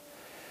child.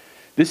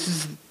 This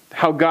is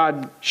how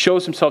God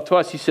shows Himself to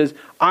us. He says,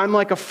 I'm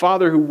like a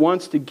father who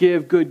wants to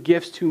give good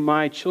gifts to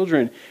my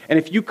children. And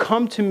if you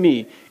come to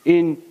me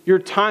in your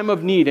time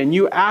of need and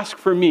you ask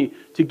for me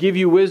to give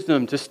you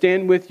wisdom, to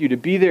stand with you, to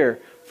be there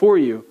for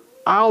you,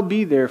 I'll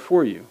be there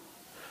for you.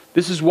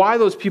 This is why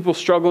those people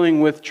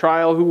struggling with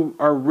trial who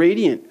are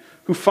radiant,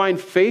 who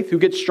find faith, who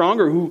get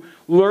stronger, who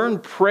learn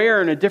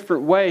prayer in a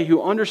different way,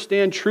 who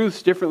understand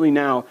truths differently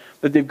now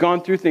that they've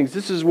gone through things.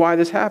 This is why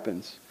this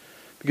happens.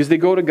 Because they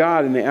go to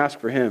God and they ask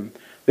for Him.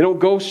 They don't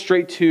go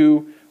straight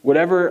to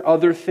whatever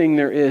other thing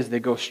there is. They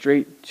go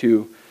straight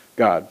to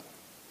God.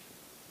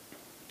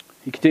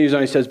 He continues on,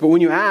 he says, but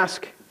when you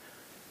ask,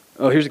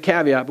 here's a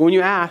caveat, but when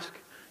you ask,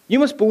 you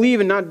must believe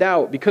and not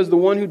doubt, because the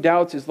one who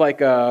doubts is like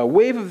a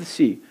wave of the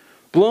sea,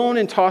 blown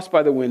and tossed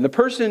by the wind. That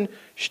person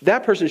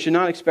should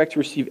not expect to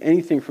receive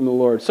anything from the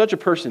Lord. Such a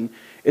person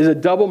is a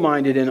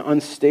double-minded and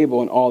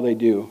unstable in all they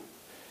do.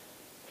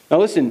 Now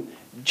listen,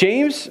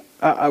 James,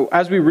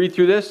 as we read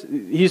through this,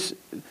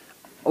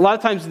 a lot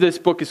of times this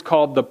book is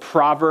called the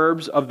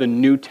Proverbs of the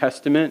New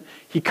Testament.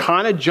 He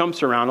kind of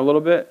jumps around a little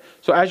bit.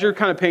 So as you're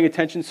kind of paying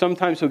attention,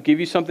 sometimes he'll give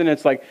you something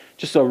that's like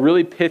just a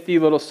really pithy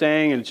little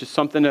saying, and it's just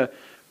something to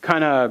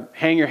kind of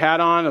hang your hat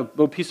on, a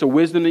little piece of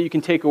wisdom that you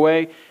can take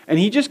away. And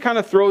he just kind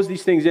of throws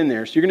these things in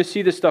there. So you're going to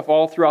see this stuff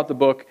all throughout the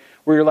book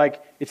where you're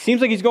like, it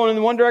seems like he's going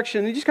in one direction,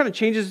 and he just kind of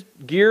changes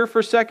gear for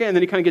a second, and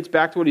then he kind of gets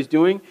back to what he's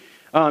doing.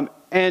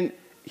 And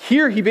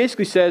here he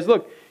basically says,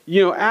 look,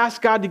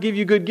 ask God to give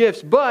you good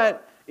gifts,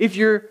 but if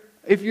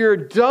you're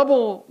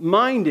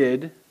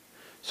double-minded,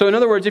 so in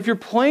other words, if you're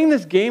playing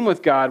this game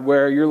with God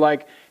where you're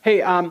like,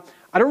 hey, I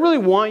don't really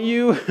want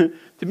you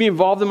to be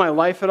involved in my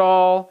life at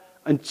all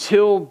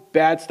until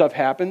bad stuff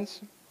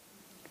happens.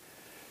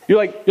 You're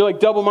like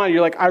double-minded.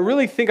 You're like, I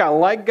really think I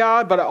like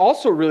God, but I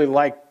also really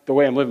like the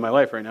way I'm living my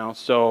life right now.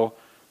 So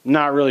I'm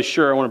not really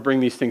sure I want to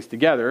bring these things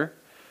together,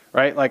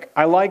 right? Like,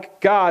 I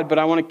like God, but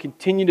I want to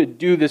continue to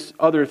do this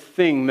other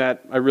thing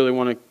that I really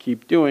want to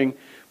keep doing.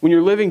 When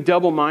you're living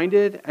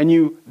double-minded and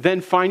you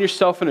then find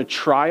yourself in a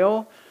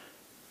trial,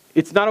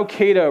 it's not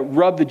okay to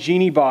rub the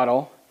genie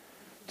bottle,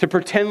 to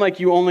pretend like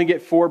you only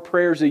get 4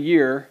 prayers a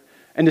year,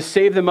 and to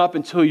save them up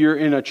until you're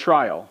in a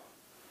trial.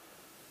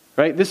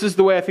 Right? This is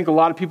the way I think a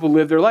lot of people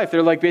live their life.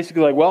 They're like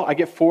basically like, well, I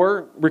get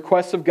 4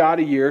 requests of God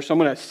a year, so I'm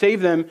going to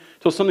save them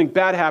till something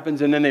bad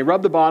happens, and then they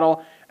rub the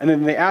bottle, and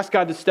then they ask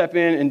God to step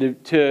in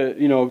and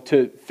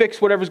to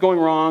fix whatever's going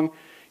wrong.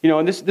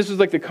 And this is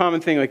like the common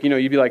thing. Like,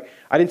 you'd be like,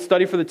 I didn't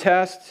study for the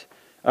test,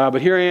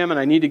 but here I am, and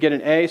I need to get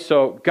an A.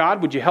 So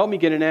God, would you help me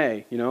get an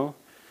A? You're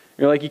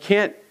like, you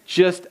can't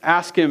just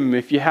ask him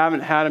if you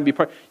haven't had him be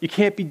part. You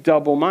can't be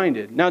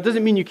double-minded. Now, it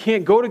doesn't mean you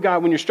can't go to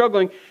God when you're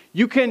struggling.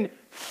 You can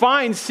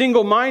find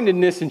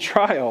single-mindedness in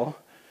trial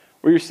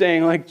where you're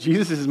saying, like,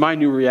 Jesus is my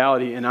new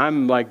reality, and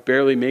I'm like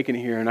barely making it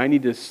here, and I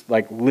need to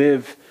like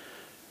live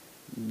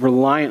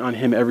reliant on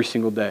him every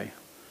single day.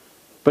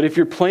 But if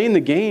you're playing the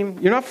game,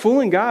 you're not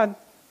fooling God.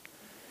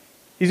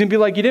 He's going to be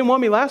like, you didn't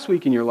want me last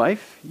week in your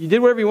life. You did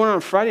whatever you wanted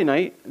on Friday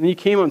night, and then you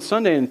came on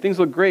Sunday, and things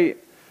look great.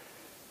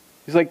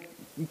 He's like,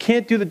 you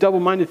can't do the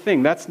double-minded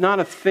thing. That's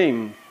not a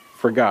thing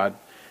for God.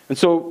 And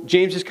so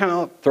James just kind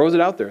of throws it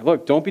out there.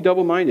 Look, don't be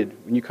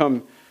double-minded when you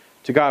come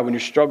to God, when you're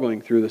struggling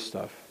through this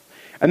stuff.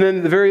 And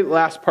then the very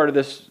last part of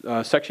this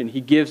section, he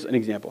gives an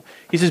example.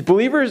 He says,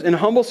 believers in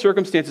humble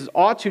circumstances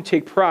ought to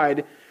take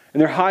pride in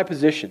their high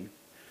position,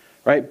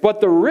 right?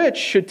 But the rich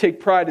should take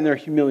pride in their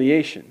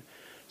humiliation,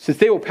 since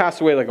they will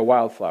pass away like a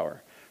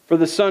wildflower. For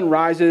the sun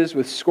rises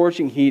with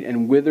scorching heat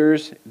and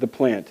withers the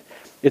plant.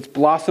 Its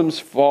blossoms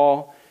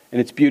fall and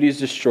its beauty is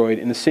destroyed.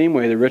 In the same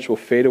way, the rich will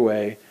fade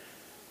away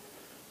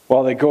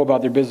while they go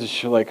about their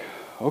business. You're like,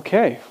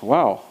 okay,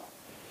 wow,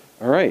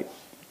 all right.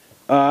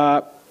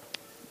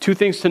 2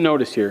 things to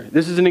notice here.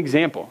 This is an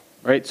example,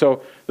 right?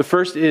 So the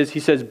first is, he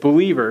says,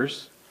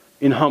 believers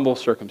in humble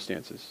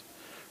circumstances,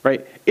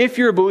 right? If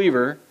you're a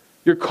believer,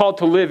 you're called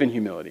to live in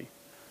humility.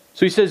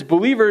 So he says,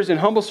 believers in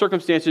humble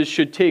circumstances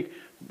should take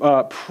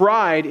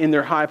pride in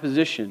their high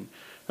position,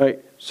 right?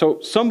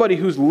 So somebody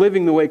who's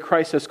living the way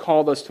Christ has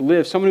called us to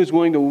live, someone who's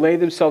willing to lay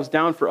themselves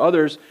down for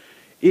others,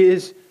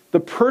 is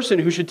the person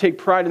who should take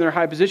pride in their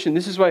high position.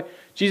 This is why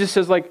Jesus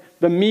says, like,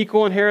 the meek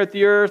will inherit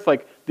the earth,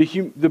 like,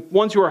 the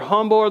ones who are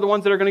humble are the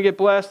ones that are going to get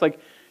blessed. Like,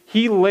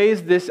 he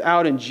lays this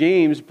out, and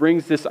James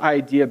brings this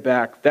idea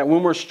back that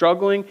when we're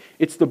struggling,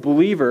 it's the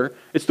believer,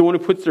 it's the one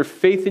who puts their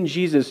faith in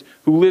Jesus,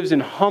 who lives in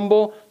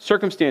humble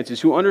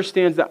circumstances, who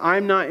understands that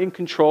I'm not in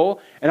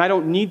control and I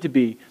don't need to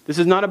be. This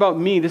is not about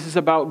me, this is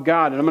about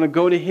God, and I'm going to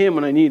go to him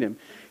when I need him.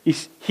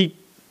 He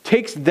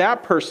takes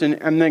that person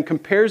and then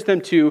compares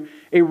them to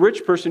a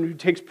rich person who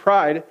takes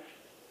pride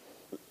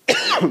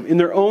in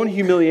their own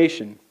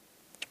humiliation.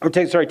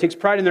 Takes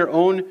pride in their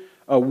own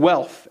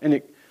wealth.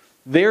 And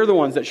they're the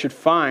ones that should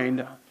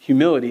find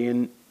humility,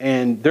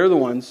 and they're the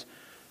ones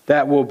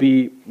that will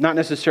be not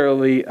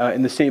necessarily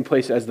in the same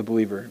place as the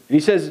believer. And he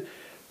says,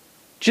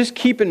 just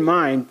keep in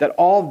mind that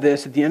all of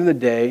this, at the end of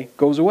the day,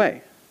 goes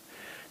away.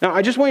 Now,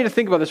 I just want you to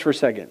think about this for a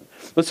second.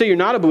 Let's say you're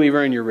not a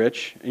believer and you're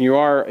rich, and you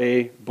are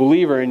a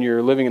believer and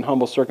you're living in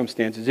humble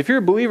circumstances. If you're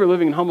a believer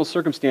living in humble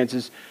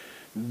circumstances,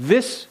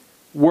 this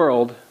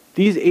world,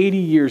 these 80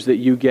 years that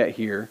you get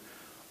here,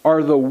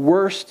 are the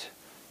worst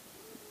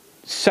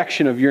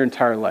section of your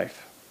entire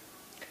life.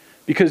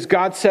 Because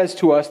God says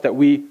to us that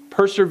we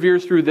persevere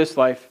through this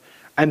life,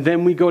 and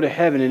then we go to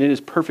heaven, and it is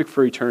perfect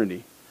for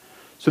eternity.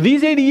 So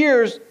these 80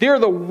 years, they're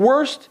the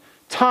worst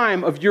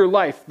time of your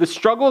life. The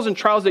struggles and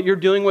trials that you're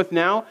dealing with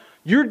now,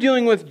 you're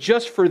dealing with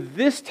just for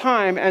this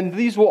time, and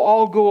these will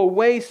all go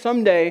away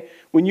someday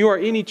when you are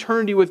in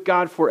eternity with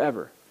God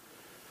forever.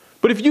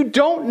 But if you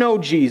don't know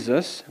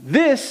Jesus,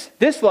 this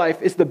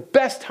life is the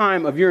best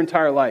time of your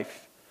entire life.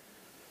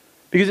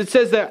 Because it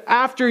says that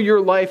after your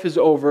life is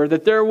over,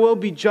 that there will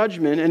be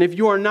judgment, and if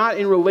you are not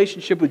in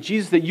relationship with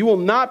Jesus, that you will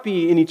not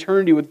be in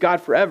eternity with God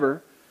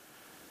forever.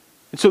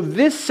 And so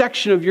this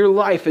section of your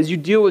life, as you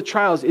deal with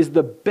trials, is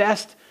the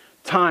best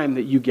time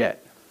that you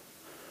get.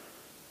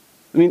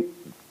 I mean,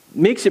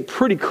 makes it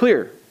pretty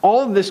clear.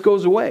 All of this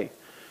goes away.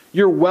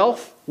 Your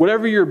wealth,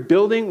 whatever you're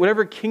building,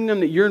 whatever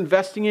kingdom that you're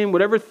investing in,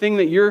 whatever thing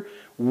that you're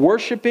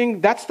worshiping,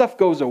 that stuff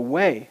goes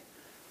away.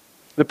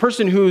 The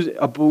person who's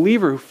a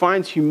believer, who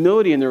finds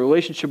humility in their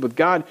relationship with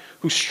God,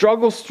 who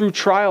struggles through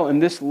trial in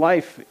this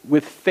life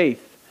with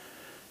faith,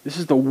 this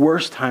is the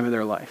worst time of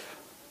their life.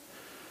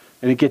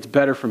 And it gets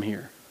better from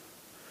here.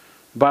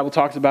 The Bible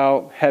talks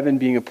about heaven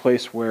being a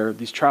place where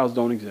these trials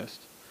don't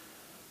exist,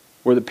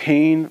 where the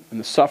pain and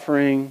the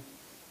suffering,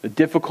 the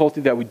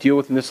difficulty that we deal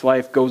with in this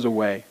life goes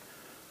away,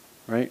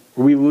 right?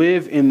 Where we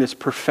live in this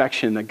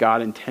perfection that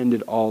God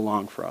intended all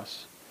along for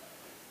us,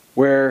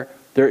 where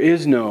there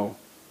is no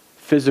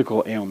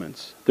physical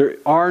ailments. There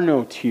are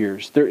no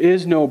tears. There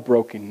is no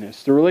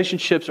brokenness. The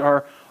relationships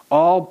are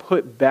all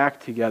put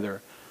back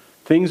together.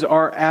 Things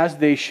are as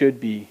they should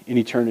be in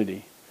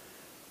eternity.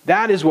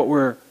 That is what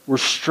we're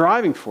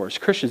striving for as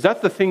Christians.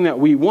 That's the thing that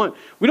we want.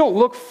 We don't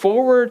look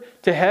forward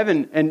to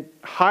heaven and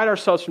hide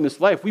ourselves from this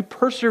life. We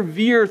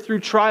persevere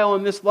through trial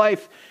in this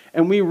life,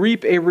 and we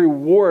reap a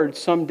reward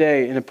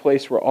someday in a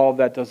place where all of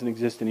that doesn't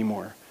exist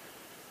anymore.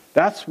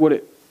 That's what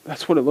it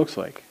looks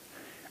like.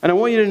 And I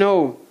want you to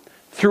know,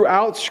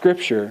 throughout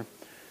Scripture,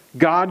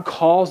 God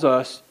calls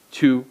us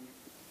to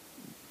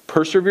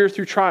persevere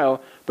through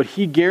trial, but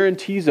He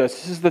guarantees us,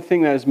 this is the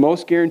thing that is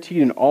most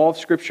guaranteed in all of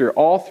Scripture,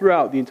 all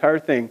throughout the entire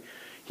thing,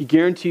 He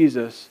guarantees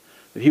us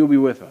that He will be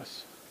with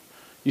us.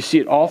 You see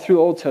it all through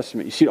the Old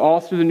Testament. You see it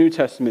all through the New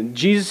Testament.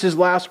 Jesus'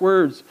 last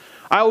words,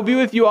 I will be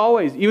with you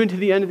always, even to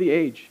the end of the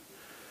age.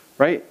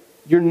 Right?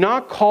 You're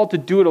not called to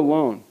do it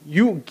alone.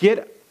 You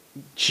get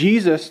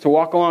Jesus to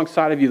walk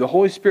alongside of you, the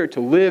Holy Spirit to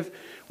live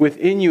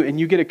within you, and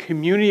you get a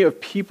community of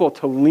people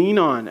to lean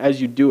on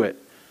as you do it.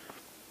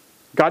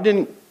 God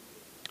didn't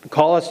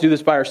call us to do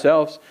this by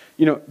ourselves.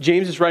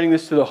 James is writing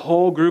this to the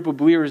whole group of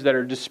believers that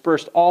are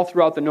dispersed all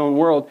throughout the known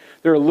world.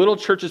 There are little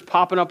churches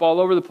popping up all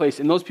over the place,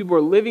 and those people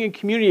are living in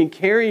community and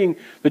carrying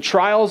the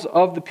trials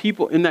of the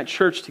people in that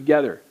church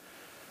together.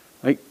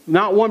 Like,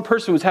 not one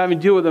person was having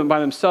to deal with them by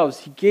themselves.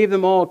 He gave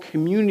them all a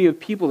community of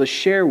people to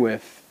share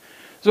with.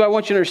 So I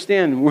want you to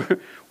understand,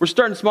 we're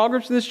starting small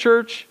groups in this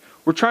church.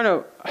 We're trying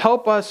to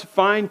help us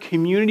find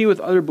community with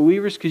other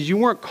believers because you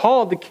weren't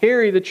called to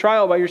carry the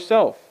trial by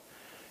yourself.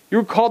 You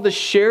were called to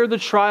share the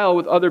trial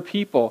with other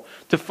people,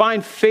 to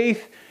find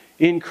faith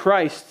in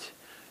Christ,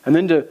 and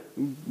then to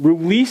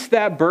release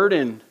that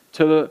burden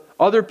to the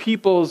other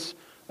people's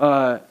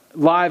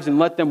lives and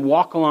let them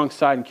walk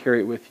alongside and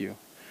carry it with you.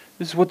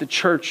 This is what the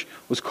church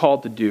was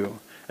called to do.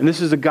 And this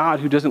is a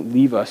God who doesn't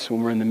leave us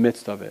when we're in the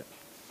midst of it.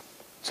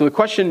 So the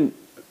question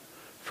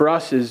for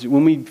us is,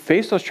 when we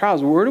face those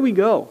trials, where do we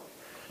go?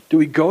 Do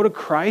we go to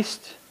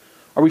Christ?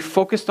 Are we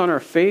focused on our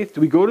faith?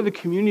 Do we go to the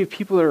community of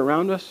people that are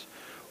around us?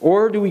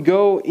 Or do we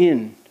go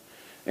in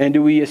and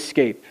do we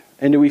escape?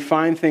 And do we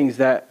find things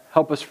that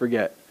help us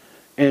forget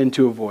and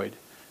to avoid?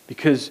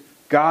 Because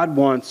God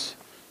wants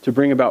to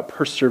bring about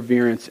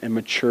perseverance and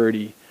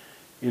maturity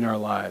in our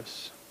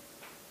lives.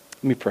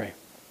 Let me pray.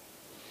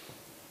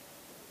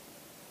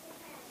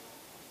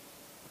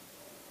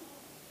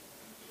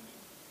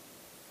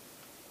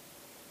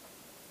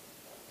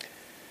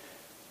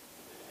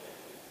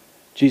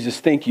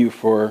 Jesus, thank you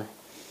for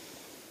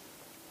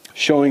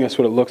showing us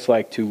what it looks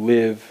like to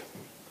live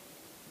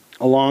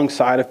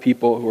alongside of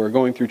people who are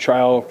going through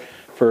trial,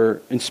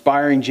 for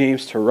inspiring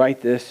James to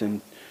write this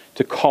and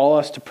to call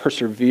us to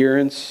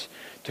perseverance,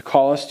 to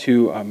call us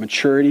to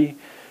maturity.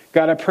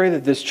 God, I pray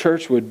that this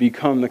church would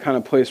become the kind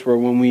of place where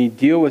when we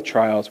deal with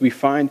trials, we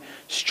find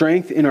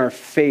strength in our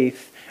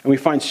faith and we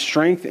find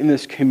strength in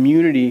this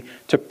community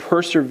to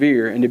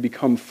persevere and to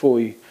become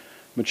fully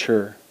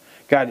mature.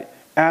 God,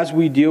 as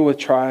we deal with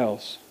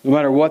trials, no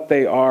matter what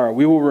they are,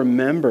 we will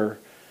remember,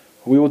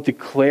 we will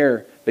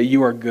declare that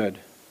you are good.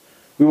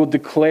 We will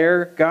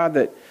declare, God,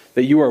 that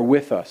you are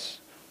with us.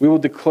 We will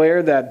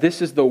declare that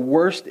this is the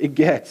worst it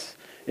gets,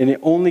 and it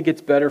only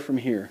gets better from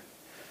here.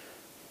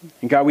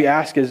 And God, we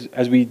ask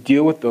as we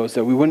deal with those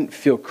that we wouldn't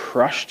feel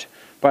crushed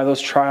by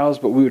those trials,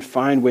 but we would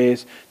find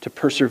ways to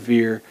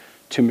persevere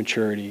to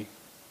maturity.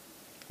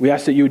 We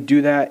ask that you would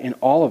do that in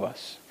all of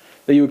us,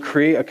 that you would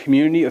create a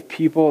community of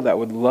people that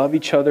would love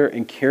each other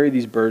and carry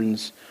these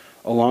burdens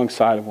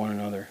alongside of one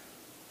another.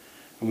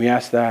 And we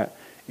ask that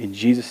in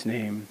Jesus'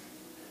 name.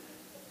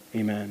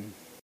 Amen.